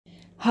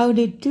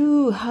Howdy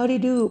do,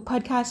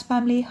 podcast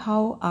family,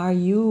 how are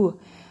you?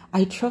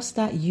 I trust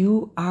that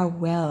you are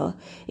well.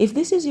 If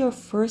this is your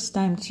first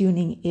time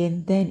tuning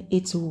in, then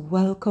it's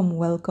welcome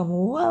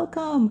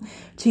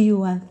to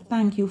you, and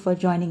thank you for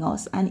joining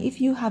us. And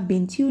if you have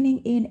been tuning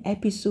in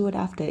episode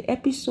after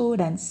episode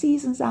and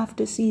seasons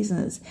after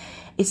seasons,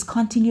 it's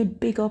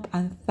continued big up,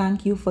 and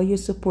thank you for your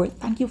support.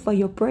 Thank you for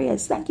your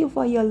prayers. Thank you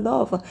for your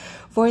love.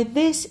 For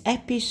this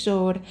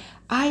episode,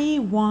 I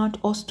want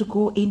us to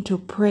go into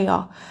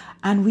prayer,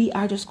 and we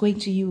are just going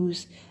to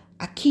use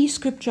a key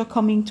scripture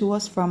coming to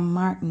us from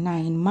Mark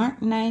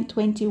 9,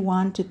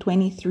 21 to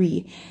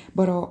 23.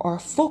 But our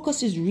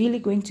focus is really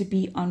going to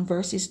be on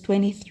verses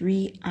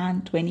 23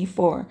 and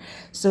 24.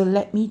 So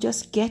let me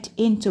just get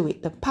into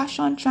it. The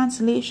Passion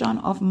Translation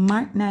of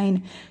Mark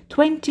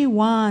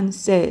 9:21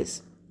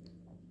 says,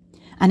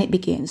 and it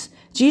begins,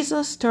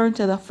 Jesus turned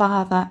to the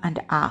father and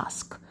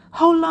asked,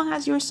 "How long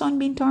has your son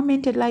been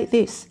tormented like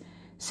this?"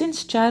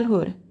 "Since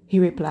childhood," he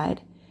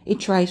replied. "It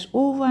tries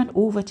over and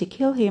over to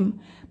kill him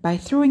by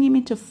throwing him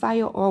into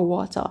fire or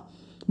water.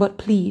 But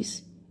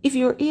please, if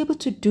you're able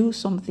to do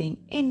something,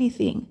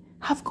 anything,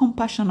 have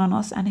compassion on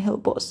us and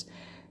help us."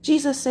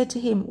 Jesus said to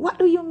him, "What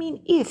do you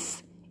mean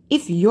if?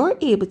 If you're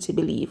able to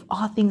believe,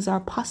 all things are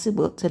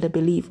possible to the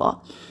believer."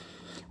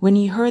 When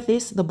he heard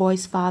this, the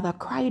boy's father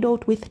cried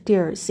out with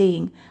tears,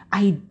 saying,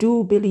 "I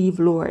do believe,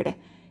 Lord.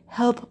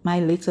 Help my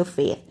little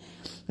faith."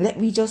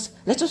 Let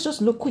us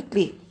just look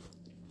quickly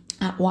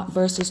at what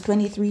verses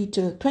 23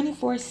 to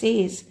 24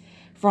 says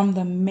from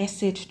the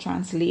Message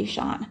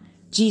translation.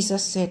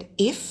 Jesus said,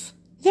 if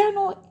there are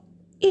no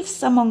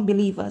ifs among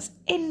believers,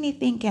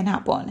 anything can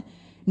happen.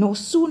 No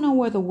sooner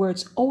were the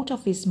words out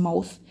of his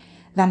mouth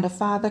than the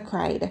father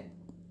cried,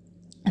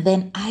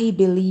 "Then I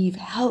believe,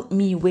 help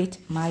me with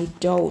my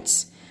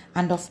doubts."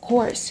 And of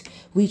course,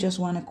 we just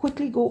want to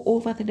quickly go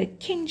over to the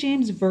King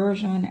James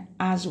Version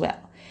as well.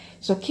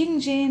 So King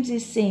James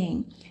is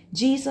saying,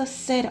 Jesus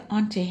said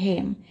unto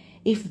him,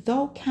 "If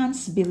thou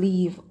canst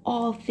believe,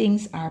 all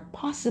things are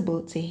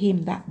possible to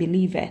him that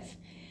believeth."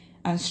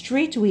 And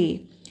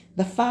straightway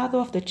the father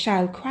of the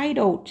child cried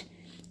out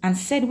and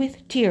said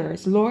with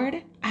tears,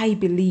 "Lord, I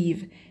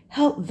believe,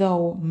 help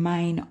thou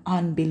mine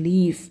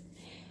unbelief."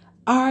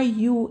 Are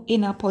you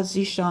in a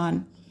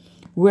position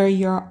where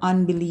you're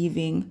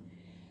unbelieving?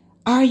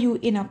 Are you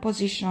in a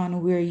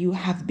position where you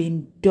have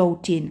been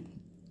doubting?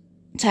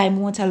 Time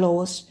won't allow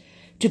us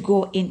to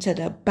go into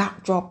the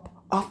backdrop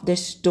of the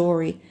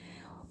story.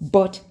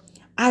 But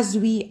as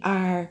we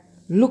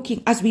look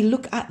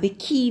at the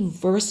key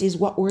verses,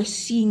 what we're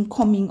seeing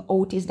coming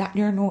out is that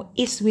there are no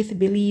ifs with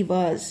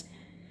believers.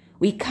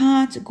 We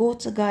can't go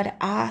to God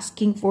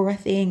asking for a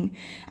thing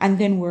and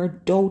then we're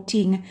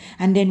doubting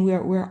and then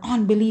we're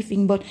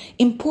unbelieving. But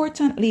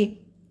importantly,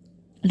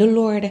 the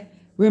Lord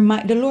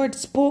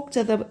spoke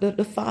to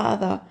the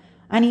father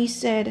and he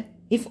said,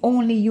 "If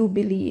only you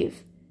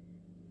believe."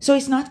 So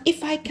it's not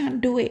if I can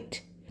do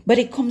it, but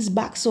it comes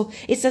back. So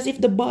it's as if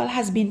the ball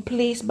has been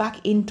placed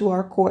back into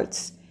our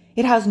courts.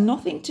 It has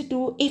nothing to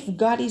do if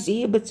God is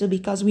able to,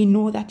 because we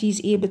know that he's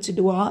able to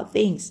do all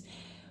things.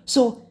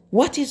 So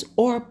what is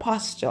our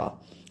posture?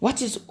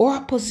 What is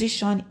our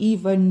position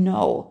even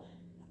now?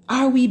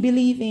 Are we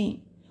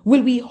believing?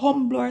 Will we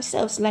humble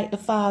ourselves like the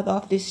father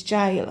of this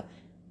child?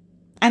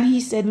 And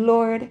he said,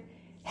 "Lord,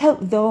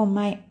 help thou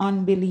my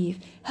unbelief.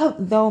 Help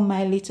thou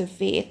my little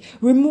faith.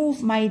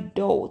 Remove my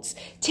doubts.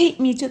 Take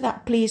me to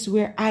that place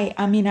where I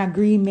am in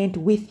agreement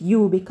with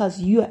you, because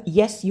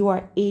you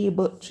are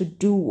able to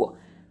do."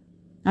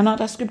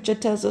 Another scripture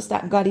tells us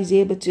that God is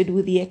able to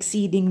do the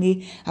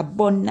exceedingly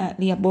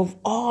abundantly above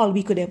all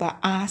we could ever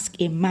ask,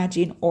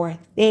 imagine, or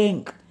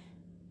think.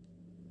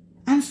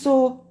 And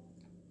so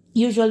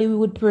usually we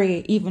would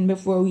pray even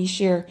before we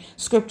share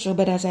scripture.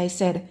 But as I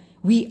said,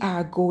 we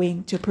are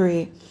going to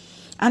pray.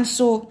 And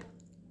so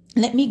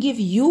let me give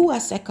you a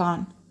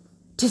second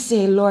to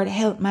say, "Lord,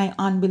 help my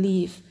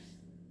unbelief."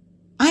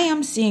 I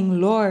am saying,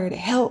 "Lord,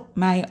 help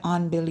my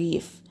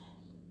unbelief.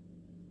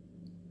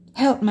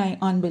 Help my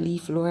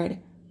unbelief, Lord."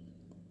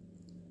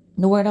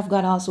 The word of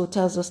God also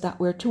tells us that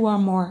where two or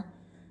more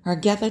are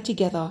gathered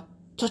together,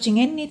 touching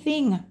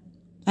anything,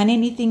 and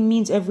anything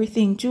means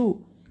everything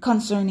too,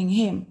 concerning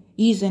him,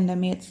 he's in the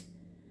midst.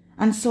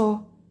 And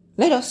so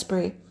let us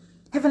pray.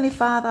 Heavenly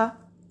Father,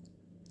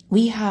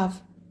 we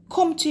have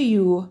come to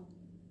you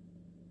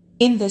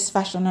in this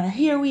fashion, and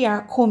here we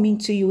are coming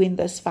to you in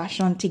this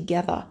fashion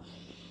together.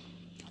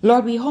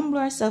 Lord, we humble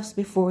ourselves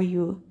before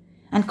you,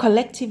 and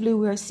collectively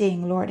we are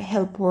saying, "Lord,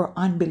 help our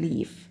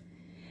unbelief."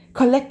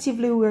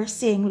 Collectively we are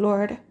saying,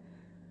 "Lord,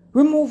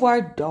 remove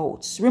our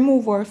doubts,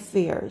 remove our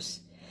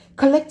fears."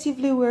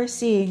 Collectively we are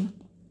saying,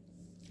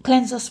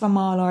 "Cleanse us from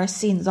all our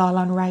sins, all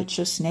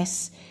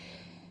unrighteousness,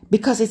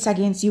 because it's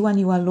against you and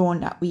you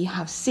alone that we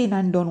have sinned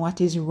and done what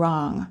is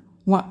wrong,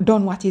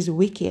 done what is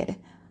wicked."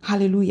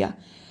 Hallelujah.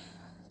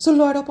 So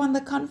Lord, upon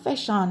the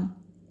confession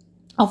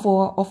of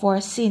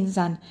our sins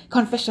and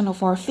confession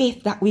of our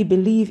faith that we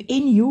believe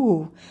in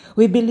you.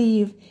 We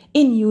believe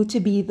in you to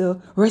be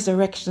the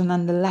resurrection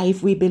and the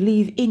life. We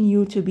believe in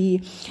you to be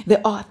the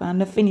author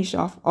and the finisher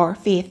of our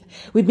faith.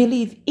 We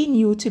believe in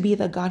you to be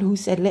the God who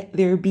said, let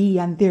there be,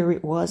 and there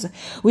it was.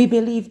 We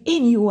believe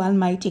in you,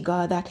 Almighty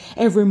God, that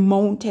every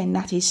mountain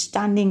that is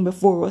standing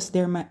before us,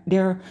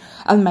 there,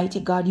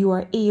 Almighty God, you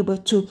are able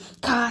to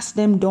cast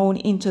them down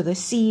into the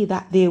sea,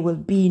 that there will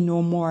be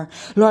no more.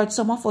 Lord,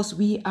 some of us,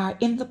 we are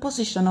in the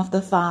position of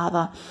the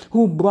Father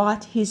who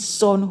brought his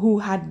Son who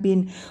had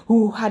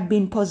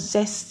been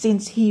possessed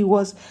since he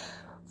was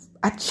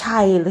a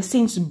child,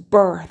 since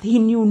birth. He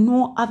knew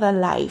no other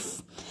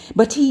life,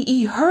 but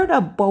he heard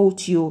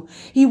about you.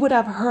 He would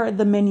have heard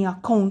the many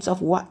accounts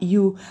of what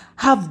you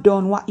have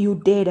done, what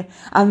you did,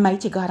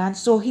 Almighty God. And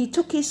so he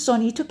took his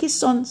son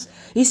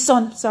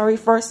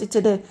first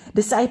to the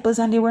disciples,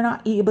 and they were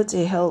not able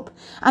to help.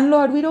 And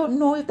Lord, we don't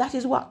know if that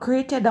is what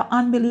created the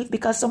unbelief,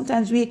 because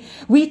sometimes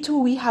we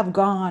too have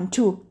gone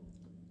to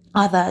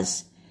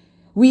others.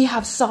 We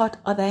have sought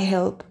other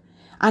help,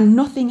 and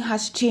nothing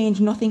has changed.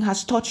 Nothing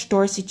has touched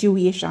our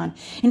situation.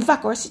 In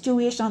fact, our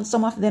situation,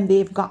 some of them,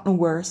 they've gotten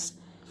worse.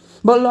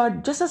 But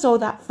Lord, just as how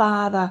that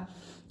Father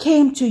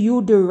came to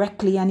you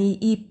directly and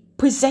he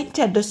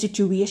presented the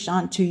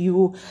situation to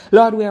you,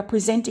 Lord, we are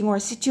presenting our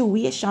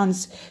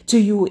situations to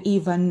you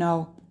even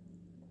now.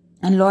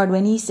 And Lord,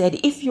 when he said,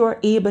 if you're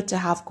able to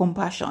have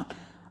compassion,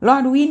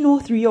 Lord, we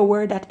know through your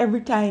word that every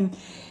time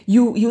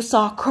you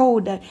saw a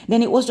crowd,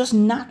 then it was just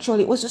natural.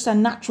 It was just a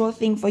natural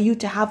thing for you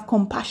to have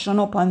compassion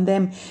upon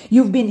them.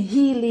 You've been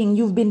healing,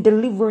 you've been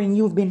delivering,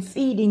 you've been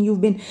feeding,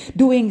 you've been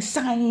doing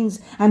signs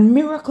and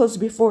miracles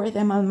before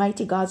them,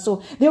 Almighty God.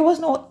 So there was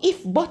no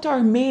if, but,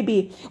 or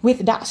maybe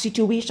with that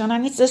situation.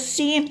 And it's the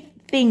same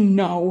thing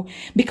now,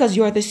 because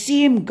you're the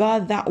same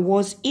God that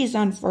was, is,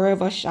 and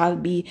forever shall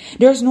be.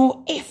 There's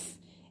no if.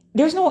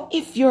 There's no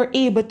if you're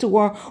able to,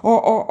 or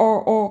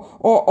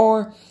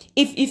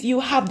if you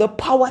have the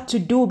power to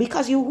do,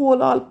 because you hold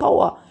all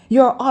power.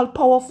 You're all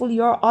powerful.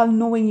 You're all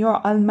knowing.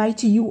 You're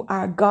almighty. You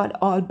are God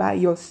all by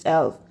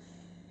yourself.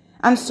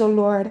 And so,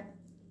 Lord,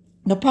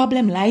 the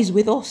problem lies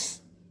with us.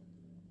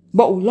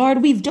 But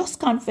Lord, we've just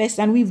confessed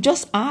and we've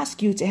just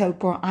asked you to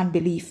help our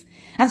unbelief.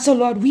 And so,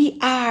 Lord, we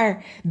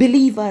are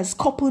believers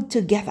coupled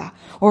together.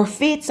 Our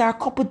faiths are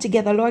coupled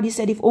together. Lord, you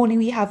said if only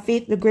we have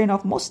faith, the grain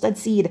of mustard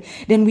seed,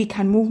 then we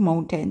can move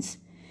mountains.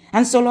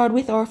 And so, Lord,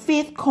 with our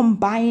faith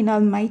combined,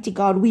 Almighty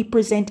God, we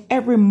present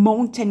every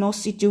mountainous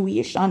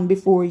situation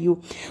before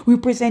you. We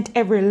present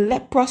every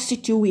leprous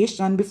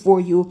situation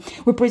before you.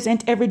 We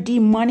present every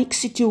demonic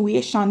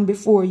situation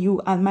before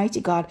you,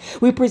 Almighty God.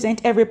 We present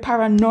every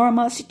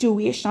paranormal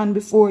situation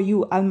before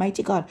you,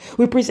 Almighty God.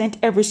 We present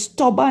every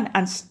stubborn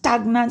and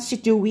stagnant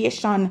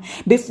situation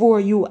before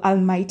you,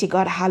 Almighty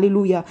God.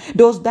 Hallelujah.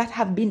 Those that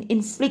have been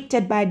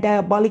inflicted by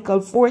diabolical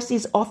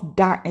forces of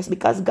darkness.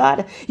 Because,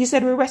 God, you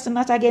said we wrestle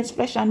not against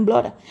flesh and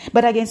blood,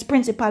 but against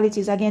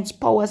principalities, against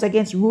powers,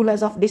 against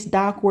rulers of this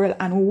dark world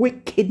and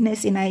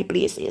wickedness in high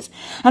places.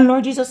 And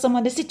Lord Jesus, some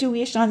of the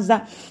situations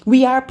that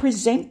we are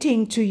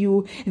presenting to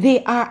you,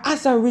 they are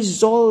as a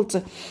result,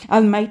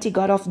 Almighty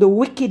God, of the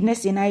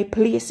wickedness in high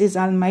places,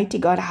 Almighty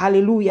God.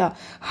 Hallelujah.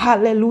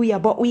 Hallelujah.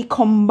 But we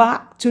come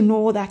back to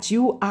know that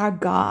you are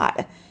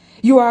God.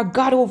 You are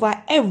God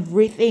over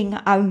everything,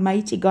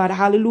 Almighty God.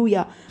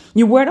 Hallelujah.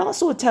 Your word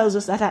also tells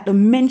us that at the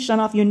mention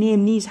of your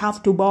name, knees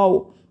have to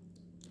bow.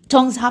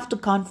 Tongues have to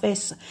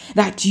confess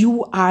that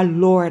you are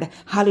Lord.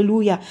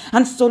 Hallelujah.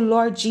 And so,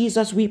 Lord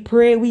Jesus, we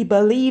pray, we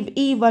believe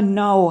even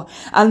now,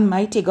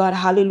 Almighty God,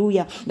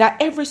 hallelujah, that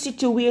every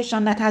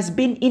situation that has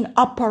been in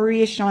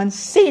operation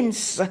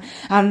since,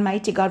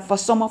 Almighty God, for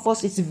some of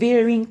us, it's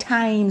varying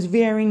times,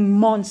 varying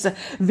months,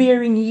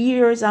 varying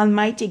years,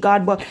 Almighty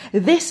God, but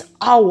this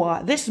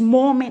hour, this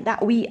moment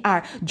that we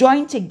are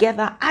joined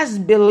together as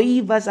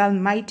believers,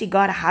 Almighty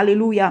God,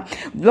 hallelujah,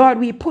 Lord,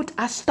 we put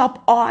a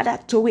stop order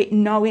to it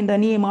now in the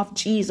name of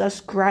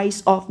Jesus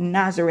Christ of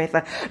Nazareth.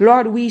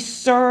 Lord, we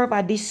serve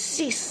a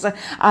desist,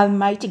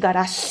 Almighty God,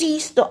 a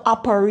cease to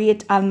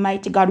operate,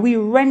 Almighty God. We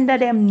render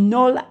them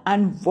null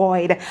and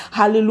void.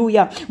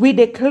 Hallelujah. We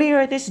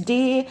declare this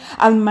day,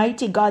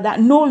 Almighty God, that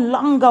no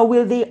longer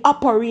will they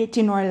operate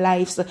in our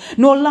lives.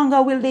 No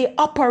longer will they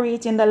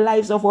operate in the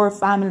lives of our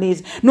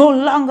families. No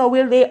longer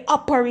will they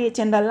operate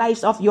in the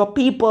lives of your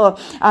people,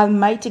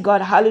 Almighty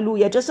God.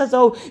 Hallelujah. Just as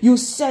though you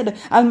said,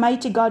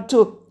 Almighty God,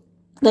 to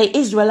the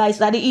Israelites,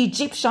 that the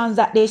Egyptians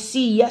that they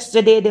see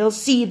yesterday, they'll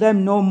see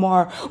them no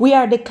more. We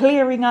are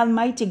declaring,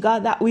 Almighty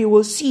God, that we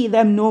will see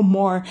them no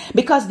more,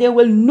 because they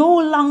will no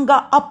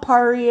longer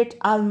operate,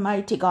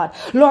 Almighty God.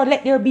 Lord,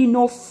 let there be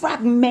no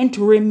fragment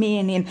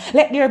remaining.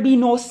 Let there be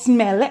no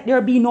smell. Let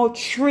there be no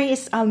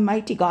trace,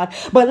 Almighty God.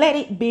 But let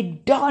it be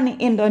done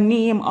in the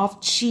name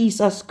of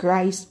Jesus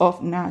Christ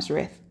of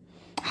Nazareth.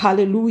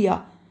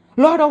 Hallelujah.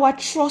 Lord, our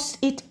trust,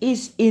 it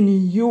is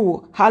in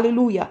you.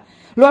 Hallelujah.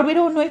 Lord, we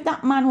don't know if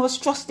that man was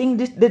trusting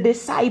the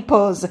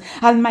disciples,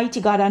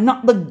 Almighty God, and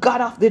not the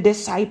God of the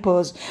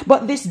disciples.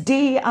 But this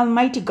day,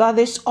 Almighty God,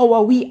 this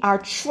hour, we are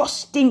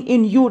trusting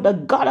in you, the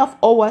God of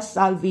our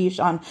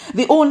salvation,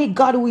 the only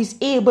God who is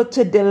able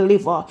to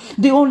deliver,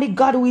 the only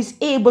God who is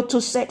able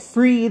to set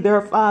free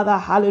their Father.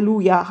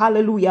 Hallelujah,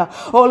 hallelujah.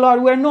 Oh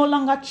Lord, we're no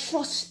longer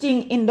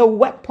trusting in the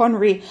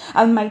weaponry,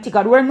 Almighty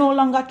God. We're no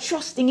longer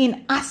trusting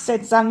in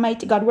assets,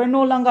 Almighty God. We're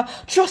no longer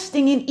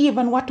trusting in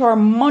even what our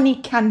money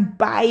can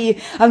buy,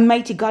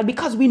 Almighty God,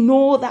 because we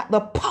know that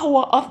the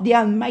power of the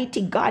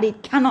Almighty God,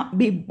 it cannot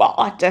be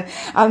bought,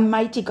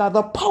 Almighty God.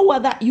 The power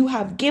that you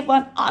have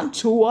given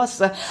unto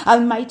us,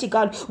 Almighty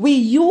God, we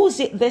use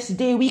it this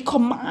day. We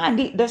command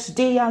it this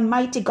day,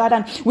 Almighty God,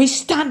 and we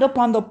stand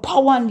upon the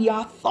power and the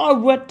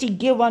authority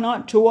given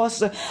unto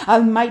us,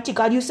 Almighty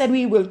God. You said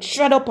we will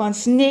tread upon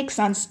snakes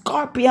and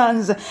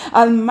scorpions,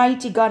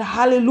 Almighty God,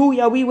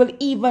 hallelujah. We will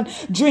even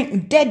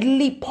drink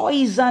deadly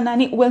poison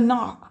and it will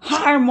not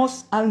harm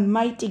us,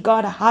 Almighty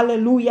God,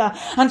 hallelujah.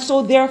 And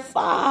so there,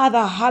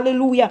 Father,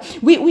 hallelujah,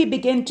 we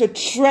begin to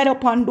tread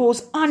upon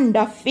those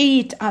under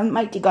feet,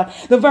 Almighty God,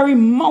 the very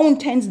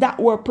mountains that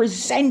were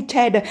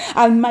presented,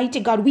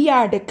 Almighty God. We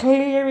are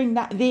declaring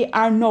that they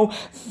are now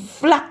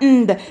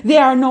flattened, they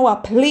are now a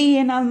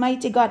plain,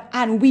 Almighty God,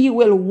 and we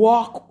will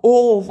walk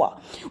over.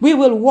 We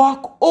will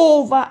walk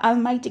over,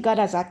 Almighty God,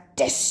 as a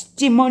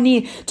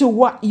testimony to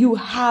what you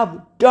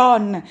have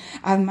done,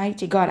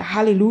 Almighty God,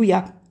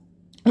 hallelujah.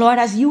 Lord,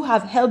 as you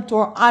have helped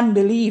our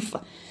unbelief,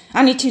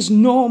 and it is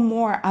no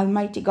more,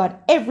 Almighty God,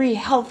 every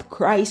health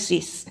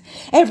crisis,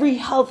 every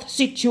health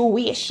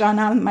situation,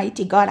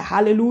 Almighty God,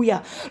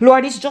 hallelujah.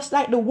 Lord, it's just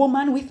like the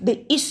woman with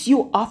the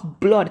issue of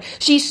blood.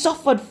 She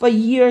suffered for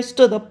years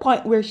to the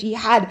point where she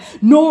had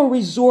no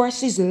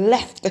resources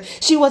left.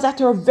 She was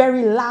at her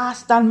very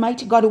last,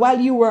 Almighty God. While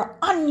you were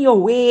on your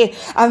way,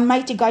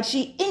 Almighty God,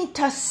 she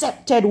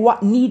intercepted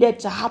what needed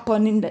to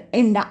happen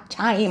in that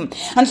time.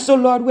 And so,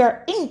 Lord,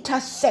 we're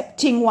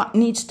intercepting what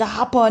needs to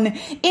happen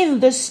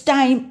in this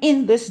time,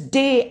 in this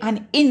day,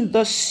 and in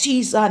the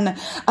season,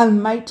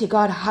 Almighty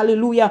God,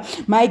 hallelujah.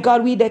 My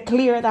God, we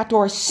declare that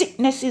our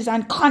sicknesses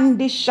and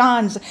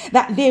conditions,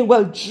 that they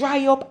will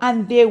dry up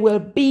and they will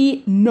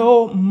be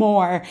no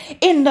more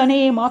in the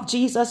name of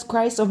Jesus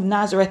Christ of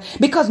Nazareth,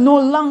 because no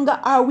longer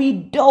are we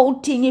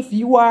doubting if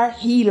you are a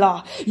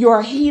healer. You're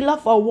a healer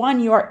for one,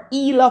 you're a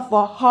healer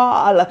for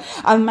all,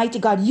 Almighty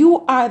God.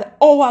 You are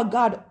our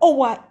God,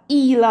 our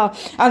healer,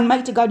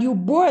 Almighty God. You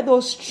bore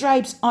those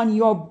stripes on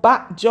your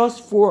back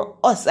just for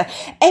us.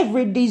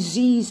 Every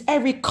disease,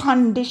 every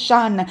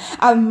condition,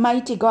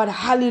 Almighty God,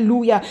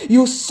 hallelujah,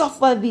 you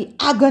suffer the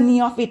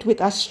agony of it with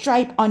a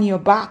stripe on your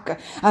back,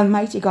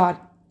 Almighty God.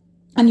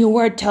 And your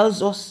word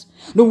tells us,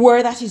 the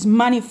word that is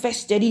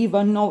manifested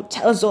even now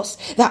tells us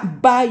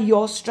that by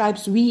your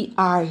stripes we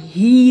are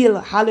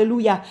healed.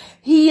 Hallelujah.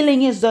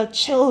 Healing is the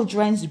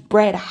children's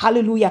bread.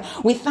 Hallelujah.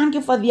 We thank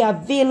you for the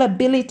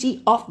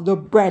availability of the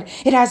bread.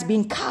 It has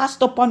been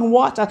cast upon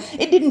water.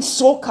 It didn't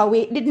soak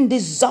away. It didn't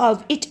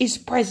dissolve. It is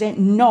present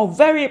now.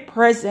 Very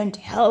present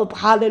help.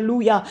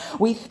 Hallelujah.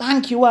 We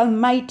thank you,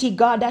 Almighty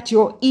God, that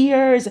your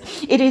ears,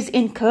 it is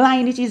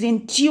inclined. It is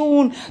in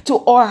tune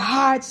to our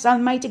hearts,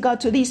 Almighty God,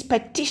 to these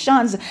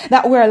petitions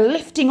that we're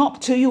lifting up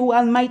to you,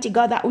 Almighty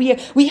God, that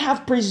we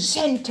have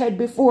presented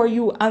before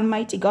you,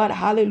 Almighty God.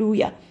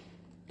 Hallelujah.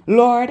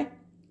 Lord,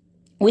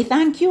 we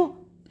thank you.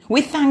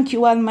 We thank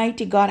you,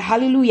 Almighty God.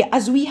 Hallelujah.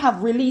 As we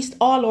have released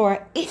all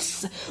our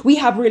ifs, we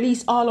have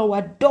released all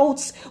our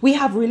doubts, we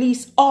have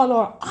released all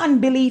our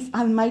unbelief,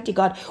 Almighty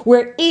God.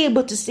 We're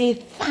able to say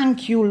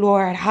thank you,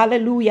 Lord.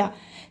 Hallelujah.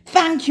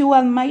 Thank you,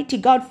 Almighty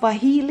God, for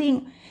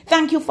healing.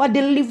 Thank you for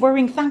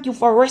delivering. Thank you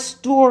for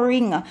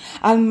restoring,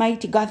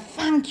 Almighty God.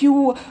 Thank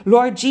you,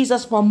 Lord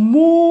Jesus, for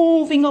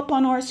moving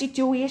upon our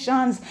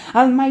situations,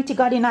 Almighty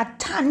God, in a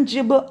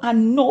tangible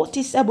and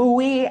noticeable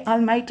way,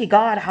 Almighty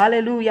God.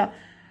 Hallelujah.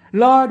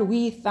 Lord,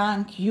 we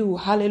thank you.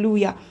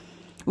 Hallelujah.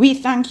 We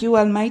thank you,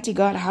 Almighty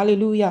God.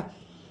 Hallelujah.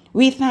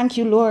 We thank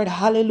you, Lord.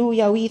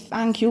 Hallelujah. We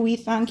thank you. We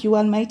thank you,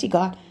 Almighty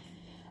God.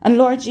 And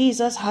Lord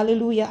Jesus,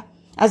 hallelujah,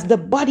 as the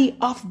body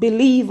of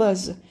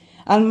believers,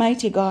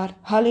 Almighty God,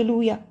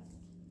 hallelujah,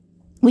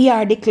 we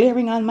are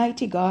declaring,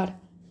 Almighty God,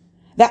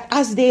 that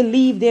as they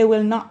leave, they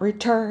will not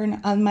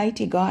return,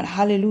 Almighty God.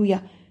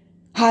 Hallelujah.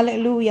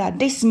 Hallelujah.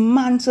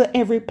 Dismantle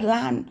every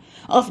plan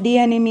of the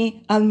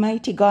enemy,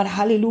 Almighty God.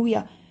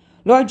 Hallelujah.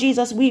 Lord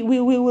Jesus, we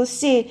will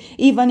say,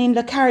 even in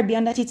the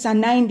Caribbean, that it's a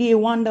 9-day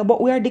wonder, but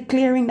we are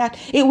declaring that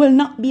it will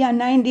not be a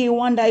 9-day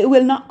wonder. It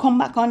will not come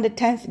back on the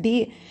 10th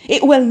day.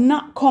 It will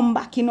not come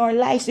back in our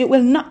lives. It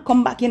will not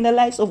come back in the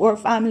lives of our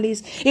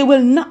families. It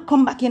will not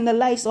come back in the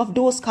lives of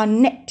those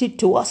connected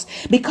to us,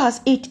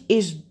 because it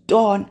is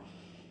done.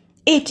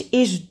 It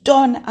is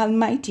done,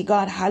 Almighty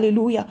God.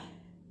 Hallelujah.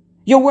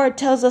 Your word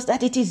tells us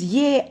that it is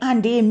yea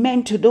and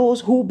amen to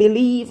those who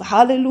believe.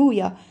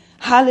 Hallelujah.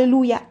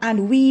 Hallelujah.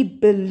 And we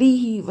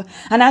believe.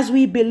 And as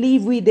we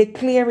believe, we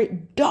declare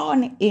it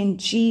done in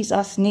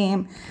Jesus'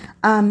 name.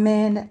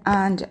 Amen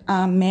and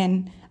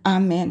amen.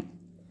 Amen.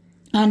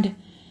 And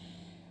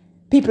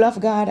People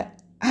of God,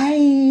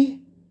 I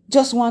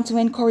just want to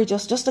encourage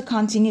us just to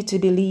continue to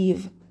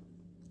believe.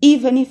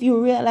 Even if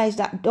you realize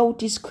that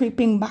doubt is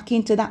creeping back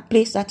into that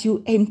place that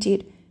you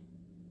emptied,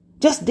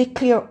 just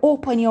declare,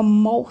 open your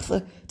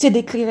mouth to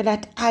declare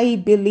that I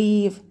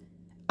believe.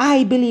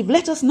 I believe.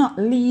 Let us not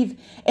leave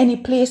any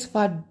place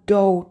for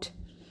doubt.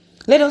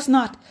 Let us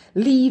not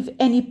leave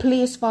any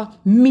place for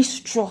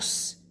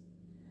mistrust.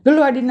 The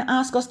Lord didn't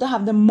ask us to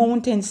have the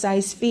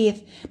mountain-sized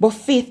faith, but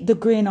faith the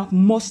grain of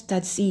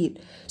mustard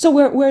seed. So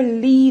we're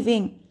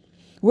leaving.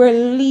 We're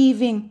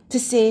leaving to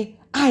say,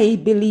 I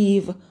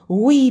believe.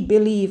 We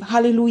believe.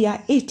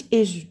 Hallelujah. It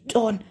is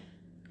done.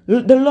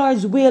 The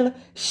Lord's will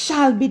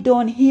shall be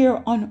done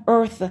here on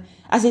earth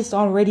as it's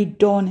already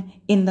done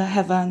in the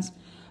heavens.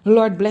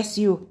 Lord bless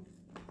you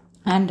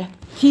and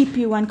keep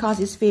you and cause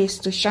his face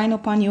to shine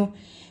upon you,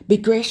 be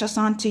gracious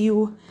unto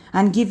you,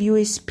 and give you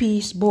his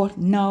peace both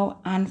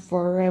now and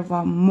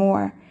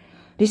forevermore.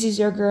 This is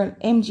your girl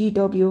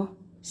MGW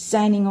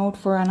signing out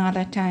for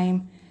another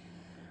time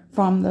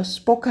from the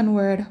Spoken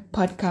Word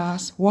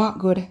Podcast. Walk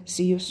good.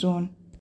 See you soon.